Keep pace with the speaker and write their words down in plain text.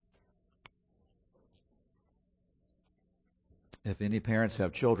If any parents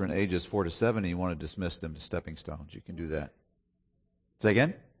have children ages 4 to 7 and you want to dismiss them to stepping stones, you can do that. Say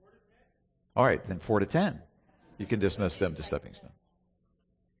again? All right, then 4 to 10. You can dismiss them to stepping stones.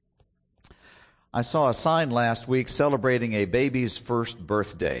 I saw a sign last week celebrating a baby's first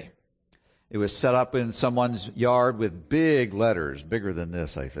birthday. It was set up in someone's yard with big letters, bigger than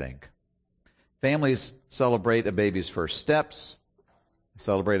this, I think. Families celebrate a baby's first steps,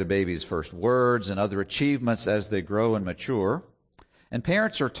 celebrate a baby's first words and other achievements as they grow and mature. And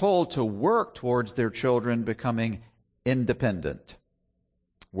parents are told to work towards their children becoming independent,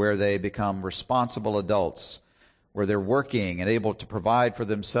 where they become responsible adults, where they're working and able to provide for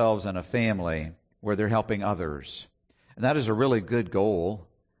themselves and a family, where they're helping others. And that is a really good goal,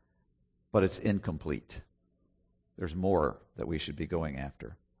 but it's incomplete. There's more that we should be going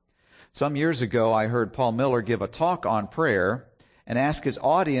after. Some years ago, I heard Paul Miller give a talk on prayer and ask his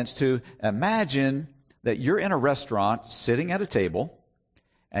audience to imagine that you're in a restaurant sitting at a table,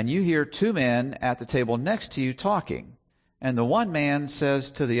 and you hear two men at the table next to you talking. And the one man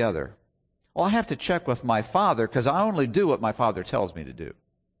says to the other, "Well, I have to check with my father because I only do what my father tells me to do."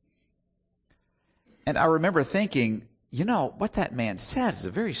 And I remember thinking, what that man said is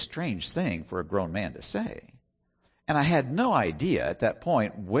a very strange thing for a grown man to say. And I had no idea at that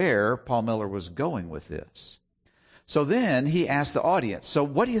point where Paul Miller was going with this. So then he asked the audience, "So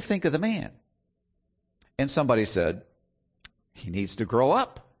what do you think of the man?" And somebody said, "He needs to grow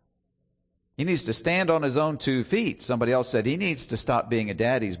up. He needs to stand on his own 2 feet." Somebody else said, "He needs to stop being a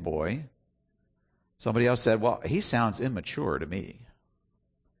daddy's boy." Somebody else said, "Well, he sounds immature to me."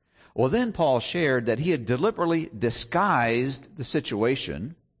 Well, then Paul shared that he had deliberately disguised the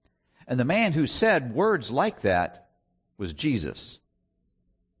situation, and the man who said words like that was Jesus.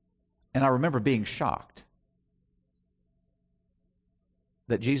 And I remember being shocked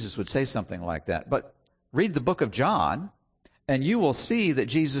that Jesus would say something like that. But read the book of John, and you will see that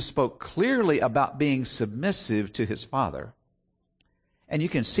Jesus spoke clearly about being submissive to his Father. And you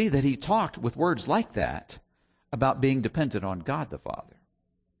can see that he talked with words like that about being dependent on God the Father.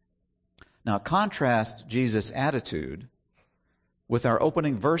 Now, contrast Jesus' attitude with our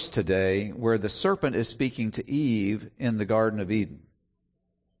opening verse today, where the serpent is speaking to Eve in the Garden of Eden.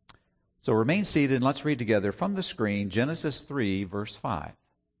 So remain seated and let's read together from the screen, Genesis 3, verse 5.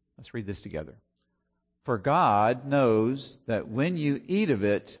 Let's read this together. "For God knows that when you eat of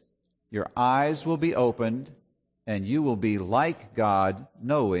it, your eyes will be opened, and you will be like God,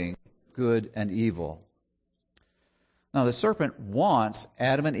 knowing good and evil." Now, the serpent wants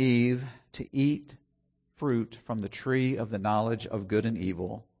Adam and Eve to eat fruit from the tree of the knowledge of good and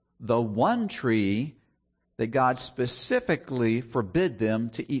evil, the one tree that God specifically forbid them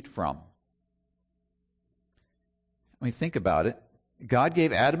to eat from. When you think about it, God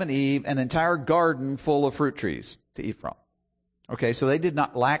gave Adam and Eve an entire garden full of fruit trees to eat from. Okay, so they did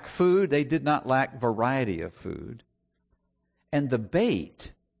not lack food. They did not lack variety of food. And the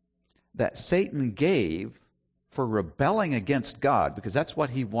bait that Satan gave for rebelling against God, because that's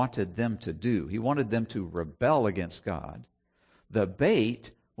what he wanted them to do. He wanted them to rebel against God. The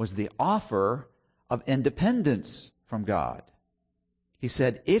bait was the offer of independence from God. He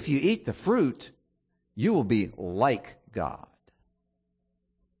said, if you eat the fruit, you will be like God.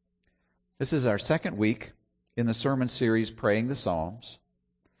 This is our second week in the sermon series, Praying the Psalms.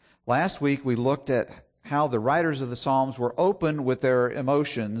 Last week we looked at how the writers of the Psalms were open with their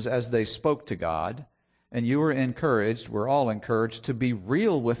emotions as they spoke to God. And you were encouraged, we're all encouraged, to be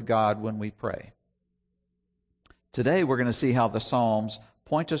real with God when we pray. Today we're going to see how the Psalms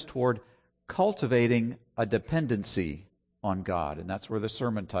point us toward cultivating a dependency on God. And that's where the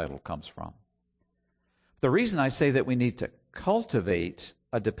sermon title comes from. The reason I say that we need to cultivate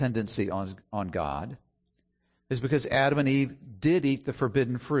a dependency on God is because Adam and Eve did eat the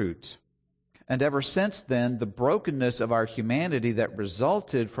forbidden fruit. And ever since then, the brokenness of our humanity that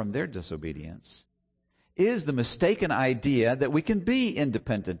resulted from their disobedience is the mistaken idea that we can be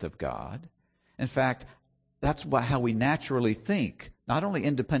independent of God. In fact, that's how we naturally think, not only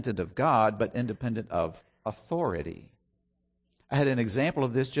independent of God, but independent of authority. I had an example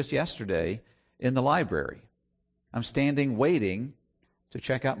of this just yesterday in the library. I'm standing waiting to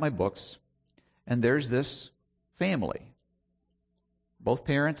check out my books, and there's this family, both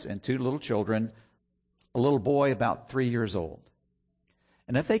parents and two little children, a little boy about 3 years old.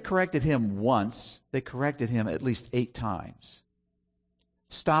 And if they corrected him once, they corrected him at least 8 times.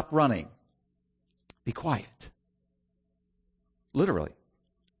 Stop running. Be quiet. Literally,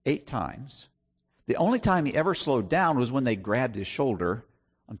 8 times. The only time he ever slowed down was when they grabbed his shoulder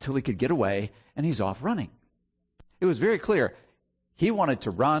until he could get away, and he's off running. It was very clear. He wanted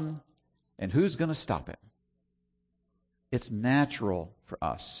to run, and who's going to stop him? It's natural for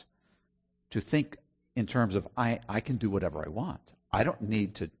us to think in terms of, I can do whatever I want. I don't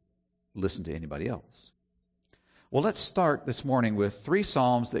need to listen to anybody else. Well, let's start this morning with 3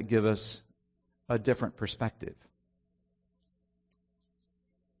 Psalms that give us a different perspective.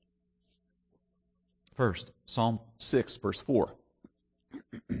 First, Psalm 6, verse 4.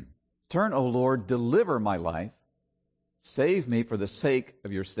 Turn, O Lord, deliver my life. Save me for the sake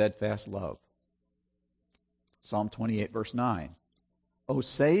of your steadfast love. Psalm 28, verse 9. O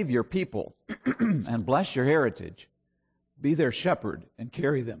save your people and bless your heritage. Be their shepherd and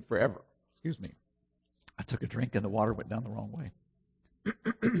carry them forever. Excuse me. I took a drink and the water went down the wrong way.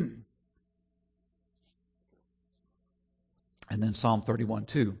 And then Psalm 31,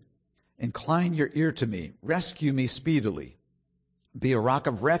 2. Incline your ear to me. Rescue me speedily. Be a rock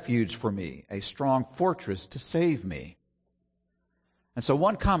of refuge for me, a strong fortress to save me. And so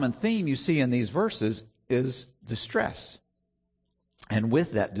one common theme you see in these verses is distress. And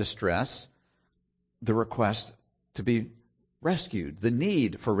with that distress, the request to be rescued, the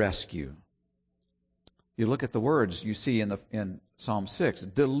need for rescue. You look at the words you see in Psalm 6,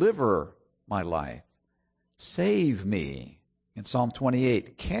 deliver my life, save me. In Psalm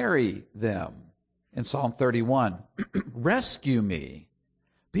 28, carry them. In Psalm 31, rescue me,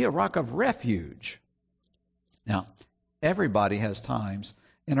 be a rock of refuge. Now, everybody has times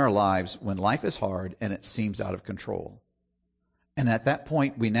in our lives when life is hard and it seems out of control. And at that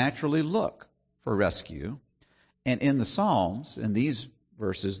point, we naturally look for rescue. And in the Psalms, in these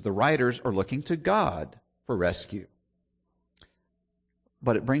verses, the writers are looking to God for rescue.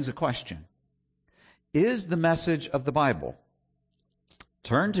 But it brings a question. Is the message of the Bible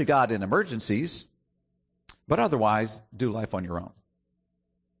turn to God in emergencies, but otherwise do life on your own?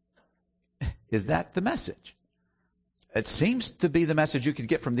 Is that the message? It seems to be the message you could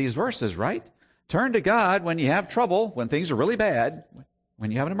get from these verses, right? Turn to God when you have trouble, when things are really bad,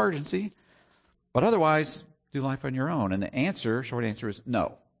 when you have an emergency, but otherwise do life on your own. And the answer, short answer, is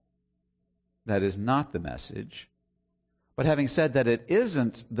no. That is not the message. But having said that it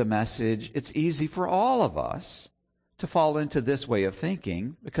isn't the message, it's easy for all of us to fall into this way of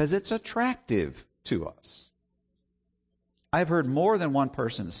thinking because it's attractive to us. I've heard more than one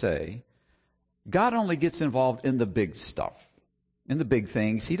person say, God only gets involved in the big stuff, in the big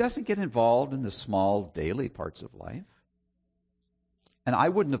things. He doesn't get involved in the small daily parts of life. And I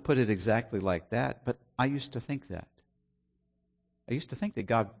wouldn't have put it exactly like that, but I used to think that. I used to think that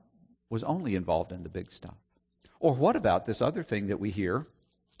God was only involved in the big stuff. Or what about this other thing that we hear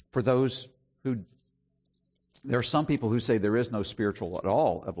for those who, there are some people who say there is no spiritual at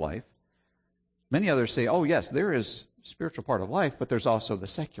all of life. Many others say, oh yes, there is spiritual part of life, but there's also the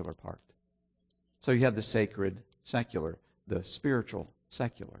secular part. So you have the sacred secular, the spiritual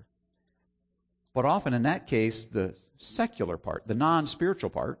secular. But often in that case, the secular part, the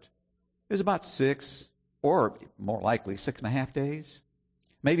non-spiritual part, is about 6, or more likely 6.5 days,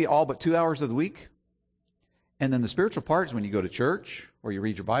 maybe all but 2 hours of the week. And then the spiritual part is when you go to church or you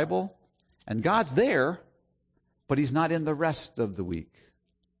read your Bible, and God's there, but He's not in the rest of the week.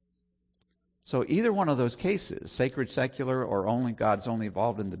 So either one of those cases, sacred, secular, or only God's only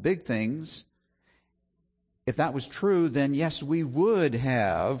involved in the big things, if that was true, then yes, we would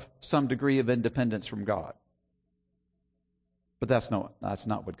have some degree of independence from God. But that's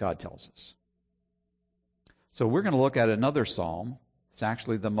not what God tells us. So we're going to look at another psalm. It's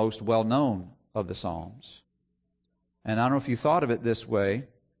actually the most well-known of the psalms. And I don't know if you thought of it this way,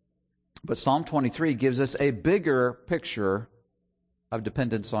 but Psalm 23 gives us a bigger picture of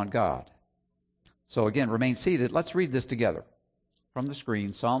dependence on God. So again, remain seated. Let's read this together from the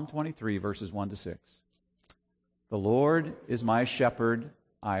screen. Psalm 23, verses 1 to 6. The Lord is my shepherd,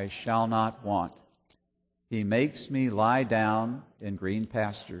 I shall not want. He makes me lie down in green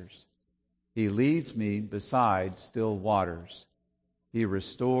pastures. He leads me beside still waters. He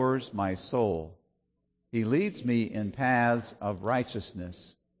restores my soul. He leads me in paths of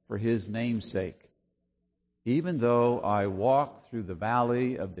righteousness for His name's sake. Even though I walk through the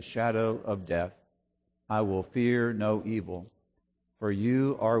valley of the shadow of death, I will fear no evil, for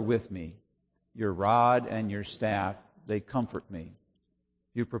You are with me. Your rod and Your staff, they comfort me.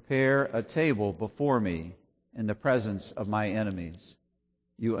 You prepare a table before me in the presence of my enemies.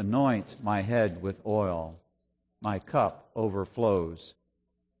 You anoint my head with oil. My cup overflows.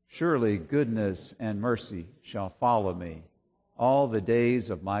 Surely goodness and mercy shall follow me all the days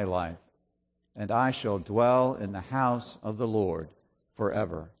of my life, and I shall dwell in the house of the Lord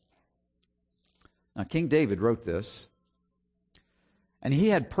forever. Now, King David wrote this, and he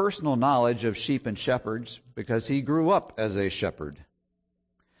had personal knowledge of sheep and shepherds because he grew up as a shepherd.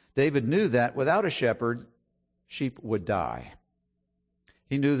 David knew that without a shepherd, sheep would die.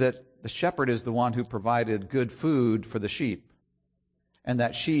 He knew that the shepherd is the one who provided good food for the sheep, and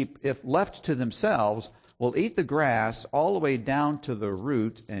that sheep, if left to themselves, will eat the grass all the way down to the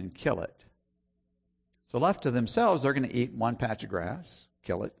root and kill it. So left to themselves, they're going to eat one patch of grass,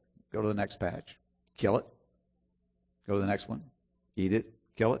 kill it, go to the next patch, kill it, go to the next one, eat it,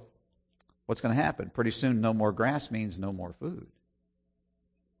 kill it. What's going to happen? Pretty soon, no more grass means no more food.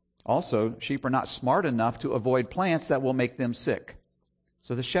 Also, sheep are not smart enough to avoid plants that will make them sick.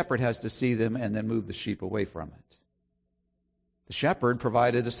 So the shepherd has to see them and then move the sheep away from it. The shepherd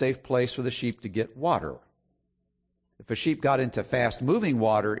provided a safe place for the sheep to get water. If a sheep got into fast-moving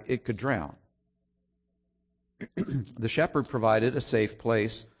water, it could drown. The shepherd provided a safe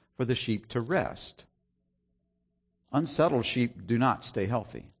place for the sheep to rest. Unsettled sheep do not stay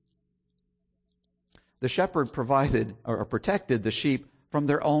healthy. The shepherd provided or protected the sheep from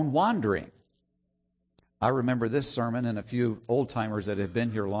their own wandering. I remember this sermon, and a few old-timers that have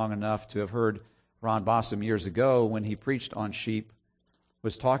been here long enough to have heard Ron Bossum years ago when he preached on sheep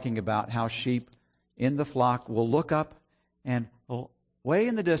was talking about how sheep in the flock will look up and way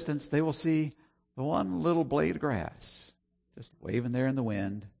in the distance they will see the one little blade of grass just waving there in the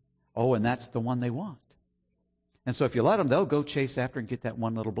wind. Oh, and that's the one they want. And so if you let them, they'll go chase after and get that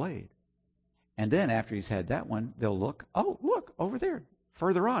one little blade. And then after he's had that one, they'll look, oh, look, over there,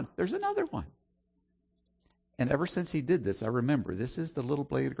 further on, there's another one. And ever since he did this, I remember, this is the little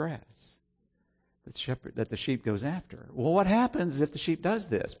blade of grass that the sheep goes after. Well, what happens if the sheep does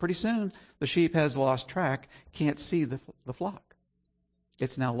this? Pretty soon, the sheep has lost track, can't see the flock.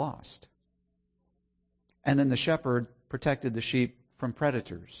 It's now lost. And then the shepherd protected the sheep from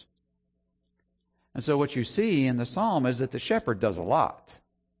predators. And so what you see in the psalm is that the shepherd does a lot.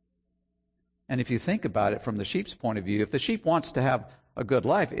 And if you think about it from the sheep's point of view, if the sheep wants to have a good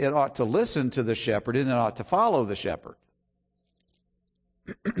life, it ought to listen to the shepherd and it ought to follow the shepherd.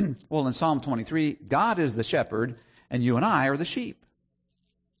 Well, in Psalm 23, God is the shepherd and you and I are the sheep.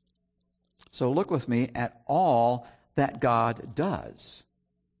 So look with me at all that God does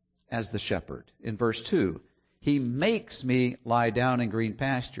as the shepherd. In verse 2, he makes me lie down in green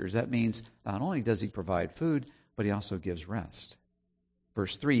pastures. That means not only does he provide food, but he also gives rest.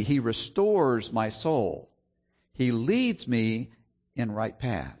 Verse 3, he restores my soul. He leads me in right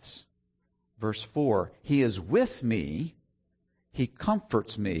paths. Verse 4, he is with me. He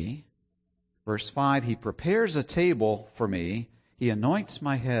comforts me. Verse 5, he prepares a table for me. He anoints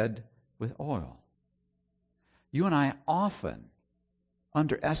my head with oil. You and I often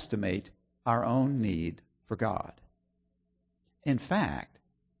underestimate our own need for God. In fact,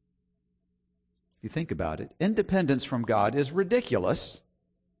 if you think about it, independence from God is ridiculous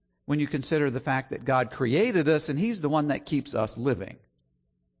when you consider the fact that God created us and he's the one that keeps us living.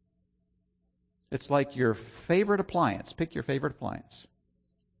 It's like your favorite appliance. Pick your favorite appliance,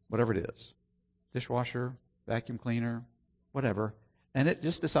 whatever it is. Dishwasher, vacuum cleaner, whatever. And it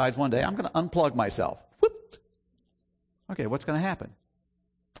just decides one day, I'm going to unplug myself. Whoop. Okay, what's going to happen?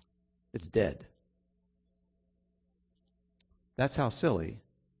 It's dead. That's how silly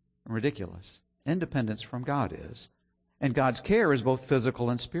and ridiculous independence from God is. And God's care is both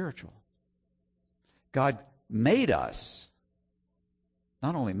physical and spiritual. God made us,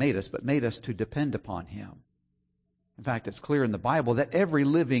 not only made us, but made us to depend upon him. In fact, it's clear in the Bible that every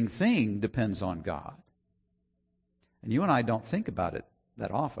living thing depends on God. And you and I don't think about it that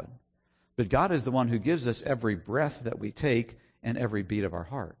often. But God is the one who gives us every breath that we take and every beat of our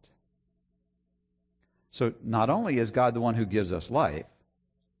heart. So not only is God the one who gives us life,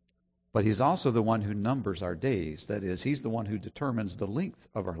 but he's also the one who numbers our days. That is, he's the one who determines the length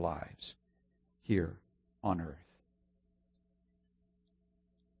of our lives here on earth.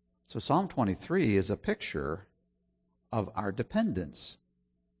 So Psalm 23 is a picture of our dependence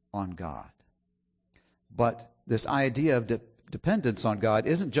on God. But this idea of dependence on God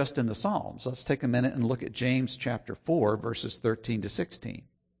isn't just in the Psalms. Let's take a minute and look at James chapter 4, verses 13 to 16.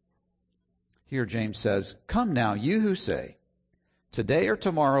 Here James says, "Come now, you who say, 'Today or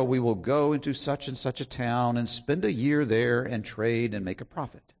tomorrow we will go into such and such a town and spend a year there and trade and make a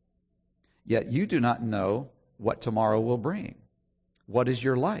profit. Yet you do not know what tomorrow will bring. What is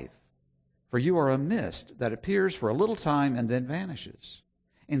your life? For you are a mist that appears for a little time and then vanishes.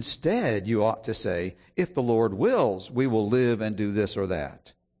 Instead, you ought to say, if the Lord wills, we will live and do this or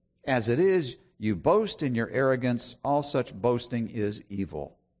that. As it is, you boast in your arrogance. All such boasting is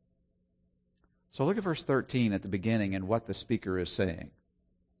evil.'" So look at verse 13 at the beginning and what the speaker is saying.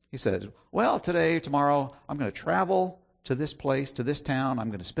 He says, well, today, tomorrow, I'm going to travel to this place, to this town. I'm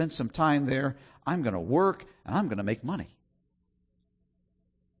going to spend some time there. I'm going to work, and I'm going to make money.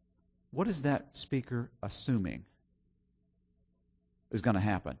 what is that speaker assuming is going to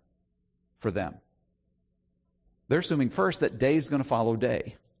happen for them? They're assuming first that day is going to follow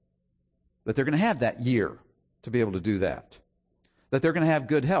day, that they're going to have that year to be able to do that, that they're going to have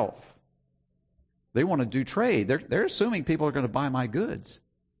good health. They want to do trade. They're assuming people are going to buy my goods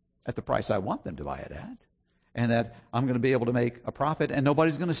at the price I want them to buy it at, and that I'm going to be able to make a profit and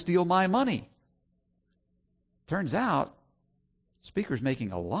nobody's going to steal my money. Turns out, speaker's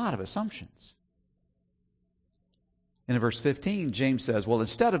making a lot of assumptions. And in verse 15, James says, well,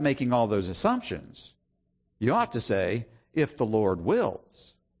 instead of making all those assumptions, you ought to say, if the Lord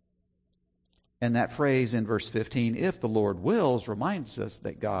wills. And that phrase in verse 15, if the Lord wills, reminds us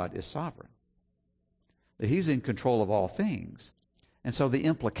that God is sovereign, that He's in control of all things. And so the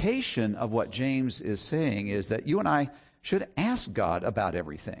implication of what James is saying is that you and I should ask God about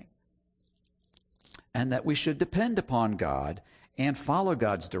everything, and that we should depend upon God and follow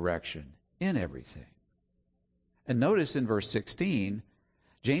God's direction in everything. And notice in verse 16,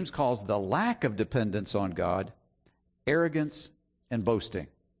 James calls the lack of dependence on God arrogance and boasting.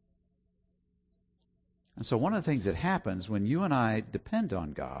 And so one of the things that happens when you and I depend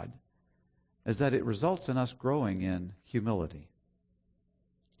on God is that it results in us growing in humility.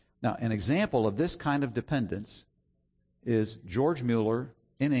 Now, an example of this kind of dependence is George Mueller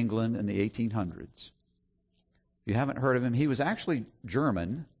in England in the 1800s. If you haven't heard of him, he was actually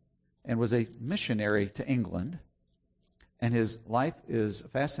German and was a missionary to England. And his life is a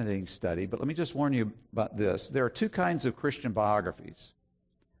fascinating study. But let me just warn you about this. There are two kinds of Christian biographies.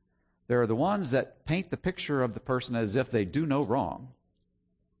 There are the ones that paint the picture of the person as if they do no wrong.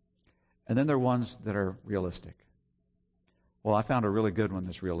 And then there are ones that are realistic. Well, I found a really good one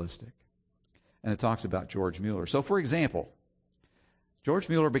that's realistic. And it talks about George Mueller. So, for example, George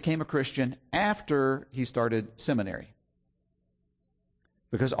Mueller became a Christian after he started seminary.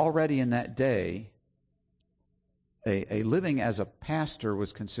 Because already in that day, a living as a pastor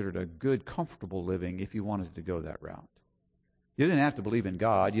was considered a good, comfortable living if you wanted to go that route. You didn't have to believe in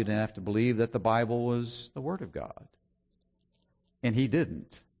God. You didn't have to believe that the Bible was the Word of God. And he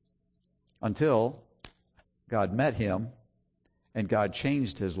didn't until God met him and God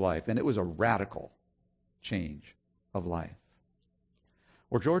changed his life. And it was a radical change of life.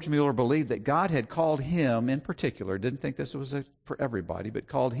 Or George Mueller believed that God had called him in particular, didn't think this was for everybody, but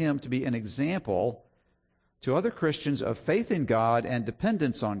called him to be an example to other Christians of faith in God and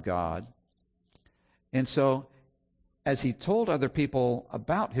dependence on God. And so, as he told other people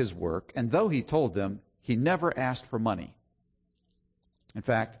about his work, and though he told them, he never asked for money. In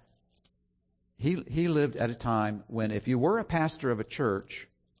fact, he lived at a time when if you were a pastor of a church,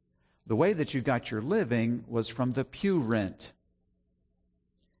 the way that you got your living was from the pew rent.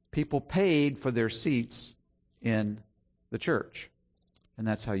 People paid for their seats in the church, and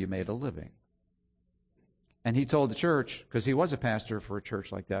that's how you made a living. And he told the church, because he was a pastor for a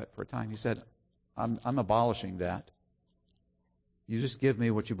church like that for a time, he said, I'm abolishing that. You just give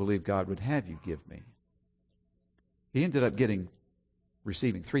me what you believe God would have you give me. He ended up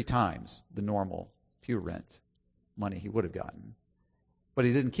receiving 3 times the normal pew rent money he would have gotten. But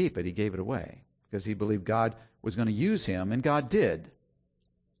he didn't keep it. He gave it away because he believed God was going to use him, and God did.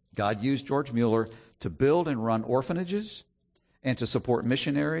 God used George Mueller to build and run orphanages and to support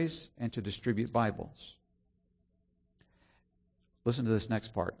missionaries and to distribute Bibles. Listen to this next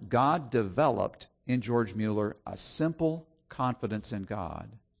part. God developed in George Mueller a simple confidence in God.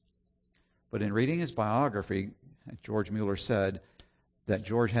 But in reading his biography, George Mueller said that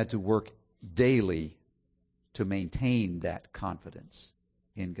George had to work daily to maintain that confidence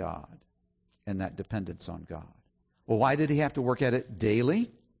in God and that dependence on God. Well, why did he have to work at it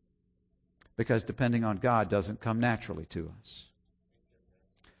daily? Because depending on God doesn't come naturally to us.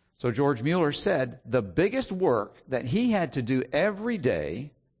 So George Mueller said the biggest work that he had to do every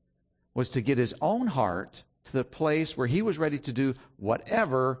day was to get his own heart to the place where he was ready to do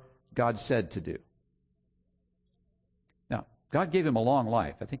whatever God said to do. Now, God gave him a long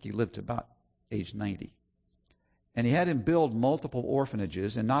life. I think he lived to about age 90. And he had him build multiple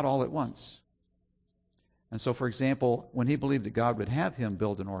orphanages, and not all at once. And so, for example, when he believed that God would have him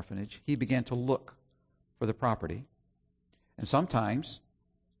build an orphanage, he began to look for the property. And sometimes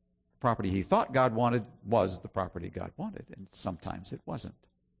the property he thought God wanted was the property God wanted, and sometimes it wasn't.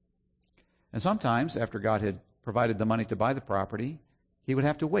 And sometimes, after God had provided the money to buy the property, he would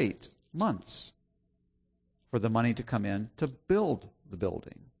have to wait months for the money to come in to build the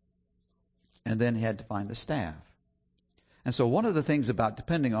building. And then he had to find the staff. And so one of the things about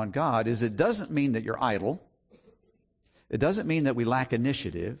depending on God is it doesn't mean that you're idle. It doesn't mean that we lack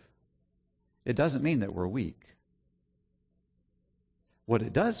initiative. It doesn't mean that we're weak. what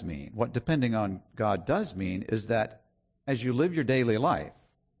it does mean, what depending on God does mean, is that as you live your daily life,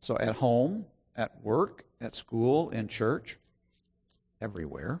 so at home, at work, at school, in church,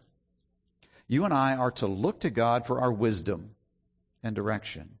 everywhere, you and I are to look to God for our wisdom and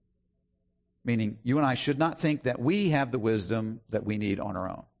direction. Meaning, you and I should not think that we have the wisdom that we need on our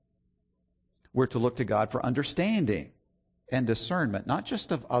own. We're to look to God for understanding and discernment, not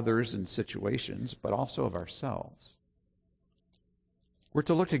just of others and situations, but also of ourselves. We're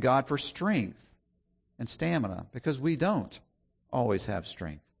to look to God for strength and stamina, because we don't always have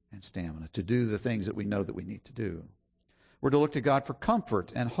strength and stamina to do the things that we know that we need to do. We're to look to God for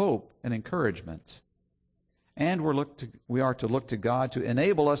comfort and hope and encouragement. And we are to look to God to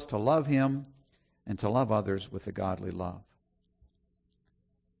enable us to love Him and to love others with a godly love.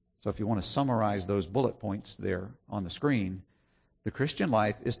 So if you want to summarize those bullet points there on the screen, the Christian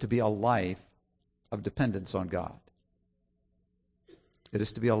life is to be a life of dependence on God. It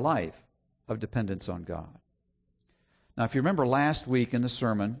is to be a life of dependence on God. Now, if you remember last week in the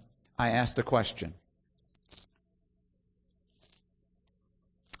sermon, I asked a question.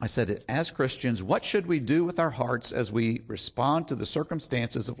 I said, as Christians, what should we do with our hearts as we respond to the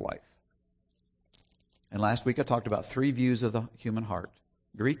circumstances of life? And last week I talked about three views of the human heart: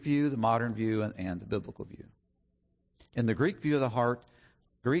 Greek view, the modern view, and the biblical view. In the Greek view of the heart,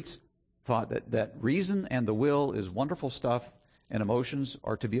 Greeks thought that reason and the will is wonderful stuff, and emotions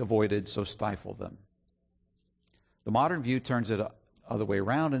are to be avoided, so stifle them. The modern view turns it the other way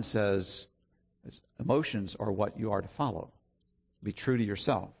around and says emotions are what you are to follow. Be true to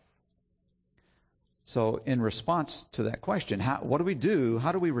yourself. So in response to that question, what do we do?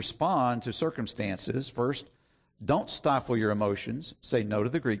 How do we respond to circumstances? First, don't stifle your emotions. Say no to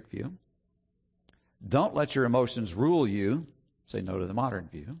the Greek view. Don't let your emotions rule you. Say no to the modern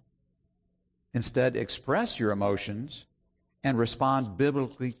view. Instead, express your emotions and respond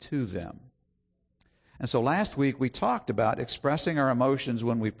biblically to them. And so last week we talked about expressing our emotions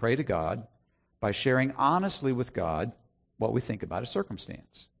when we pray to God by sharing honestly with God what we think about a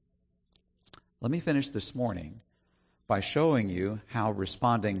circumstance. Let me finish this morning by showing you how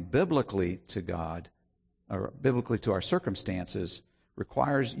responding biblically to God, or biblically to our circumstances,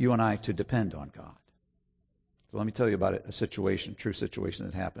 requires you and I to depend on God. So let me tell you about a true situation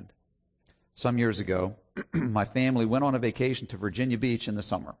that happened. Some years ago, my family went on a vacation to Virginia Beach in the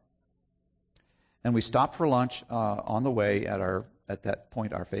summer. And we stopped for lunch on the way at that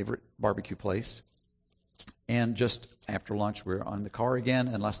point, our favorite barbecue place. And just after lunch, we're on the car again,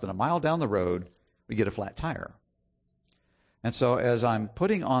 and less than a mile down the road, we get a flat tire. And so as I'm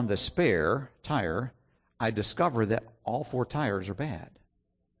putting on the spare tire, I discover that all four tires are bad.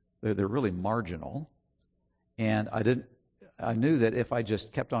 They're really marginal. And I knew that if I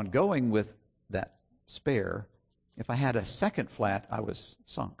just kept on going with that spare, if I had a second flat, I was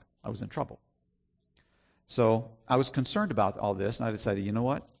sunk. I was in trouble. So I was concerned about all this, and I decided, you know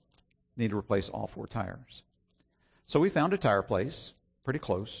what? I need to replace all four tires. So we found a tire place pretty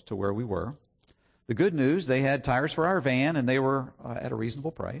close to where we were. The good news, they had tires for our van, and they were at a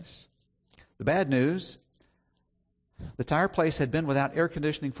reasonable price. The bad news, the tire place had been without air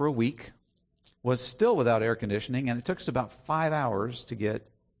conditioning for a week, was still without air conditioning, and it took us about 5 hours to get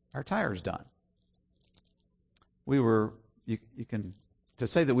our tires done. To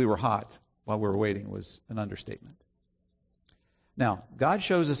say that we were hot while we were waiting was an understatement. Now, God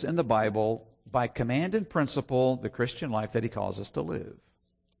shows us in the Bible, by command and principle, the Christian life that He calls us to live.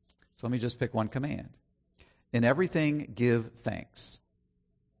 So let me just pick one command. In everything, give thanks.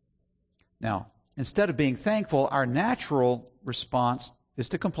 Now, instead of being thankful, our natural response is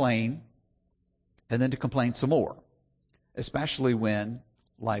to complain, and then to complain some more, especially when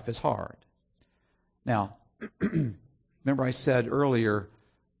life is hard. Now, remember I said earlier,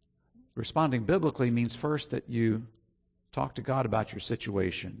 responding biblically means first that you talk to God about your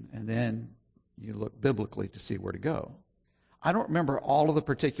situation, and then you look biblically to see where to go. I don't remember all of the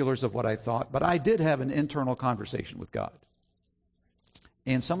particulars of what I thought, but I did have an internal conversation with God.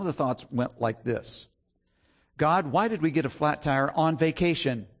 And some of the thoughts went like this. God, why did we get a flat tire on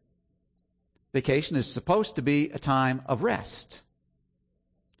vacation? Vacation is supposed to be a time of rest.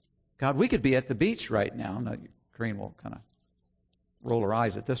 God, we could be at the beach right now. Now, Corinne will kind of roll her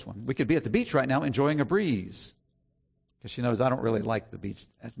eyes at this one. We could be at the beach right now enjoying a breeze, because she knows I don't really like the beach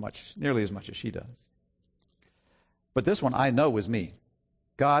nearly as much as she does. But this one I know was me.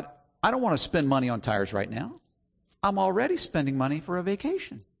 God, I don't want to spend money on tires right now. I'm already spending money for a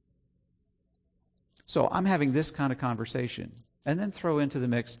vacation. So I'm having this kind of conversation, and then throw into the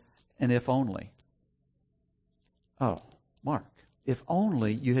mix an if only. Oh, Mark, if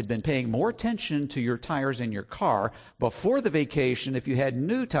only you had been paying more attention to your tires in your car before the vacation. If you had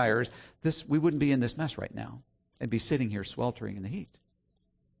new tires, we wouldn't be in this mess right now and be sitting here sweltering in the heat.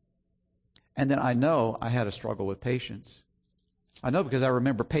 And then I know I had a struggle with patience. I know because I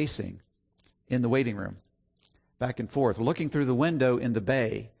remember pacing in the waiting room, back and forth, looking through the window in the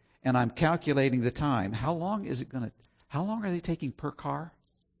bay, and I'm calculating the time. How long are they taking per car?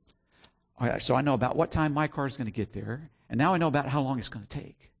 All right, so I know about what time my car is going to get there, and now I know about how long it's going to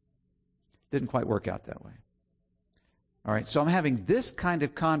take. Didn't quite work out that way. All right, so I'm having this kind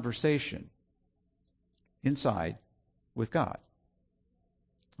of conversation inside with God.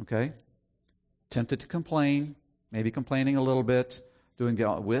 Okay? Tempted to complain, maybe complaining a little bit, doing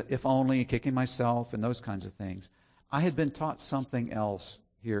the if only, kicking myself, and those kinds of things. I had been taught something else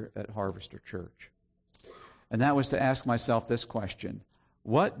here at Harvester Church. And that was to ask myself this question: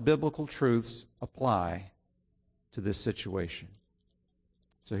 what biblical truths apply to this situation?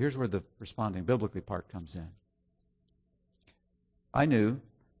 So here's where the responding biblically part comes in. I knew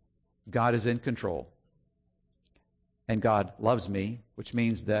God is in control. And God loves me, which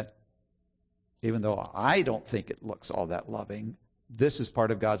means that even though I don't think it looks all that loving, this is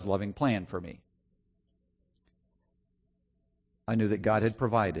part of God's loving plan for me. I knew that God had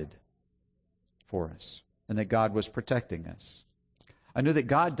provided for us and that God was protecting us. I knew that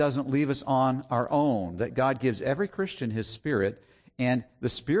God doesn't leave us on our own, that God gives every Christian His Spirit, and the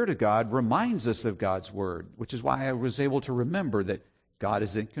Spirit of God reminds us of God's Word, which is why I was able to remember that God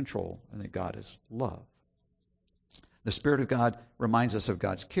is in control and that God is love. The Spirit of God reminds us of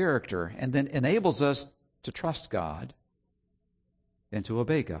God's character and then enables us to trust God and to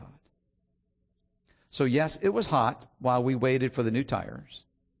obey God. So yes, it was hot while we waited for the new tires,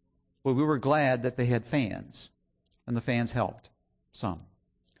 but we were glad that they had fans, and the fans helped some.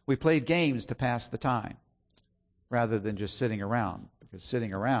 We played games to pass the time rather than just sitting around, because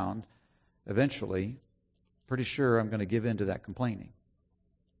sitting around, eventually, pretty sure I'm going to give in to that complaining.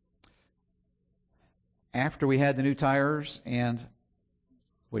 After we had the new tires, and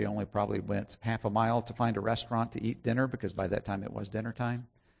we only probably went half a mile to find a restaurant to eat dinner, because by that time it was dinner time,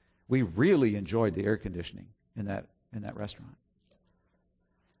 we really enjoyed the air conditioning in that restaurant.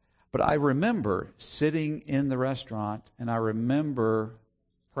 But I remember sitting in the restaurant, and I remember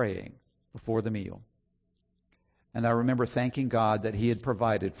praying before the meal. And I remember thanking God that He had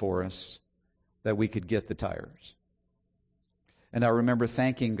provided for us that we could get the tires. And I remember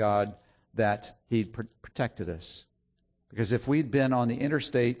thanking God that He protected us. Because if we'd been on the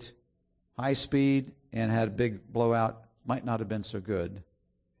interstate, high speed, and had a big blowout, might not have been so good.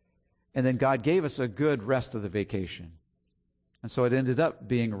 And then God gave us a good rest of the vacation. And so it ended up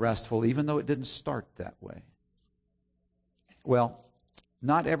being restful, even though it didn't start that way. Well,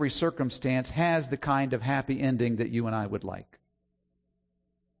 not every circumstance has the kind of happy ending that you and I would like.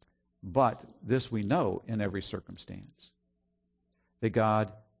 But this we know in every circumstance, that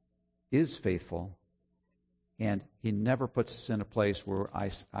God is faithful, and He never puts us in a place where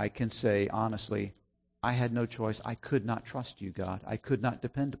I can say honestly, I had no choice. I could not trust you, God. I could not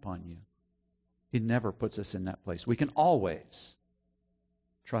depend upon you. He never puts us in that place. We can always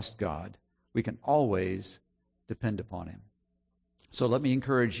trust God. We can always depend upon Him. So let me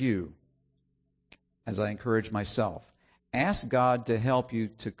encourage you, as I encourage myself, ask God to help you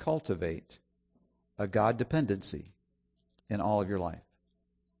to cultivate a God dependency in all of your life.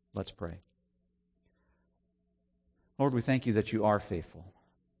 Let's pray. Lord, we thank you that you are faithful.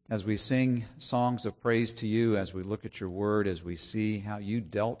 As we sing songs of praise to you, as we look at your word, as we see how you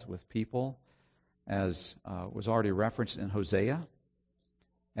dealt with people, as was already referenced in Hosea,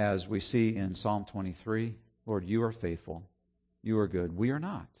 as we see in Psalm 23, Lord, you are faithful. You are good. We are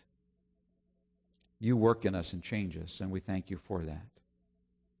not. You work in us and change us, and we thank you for that.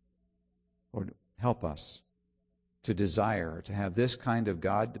 Lord, help us to desire to have this kind of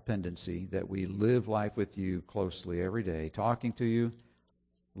God dependency, that we live life with you closely every day, talking to you,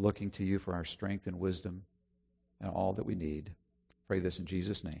 looking to you for our strength and wisdom and all that we need. Pray this in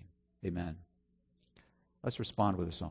Jesus' name. Amen. Let's respond with a song.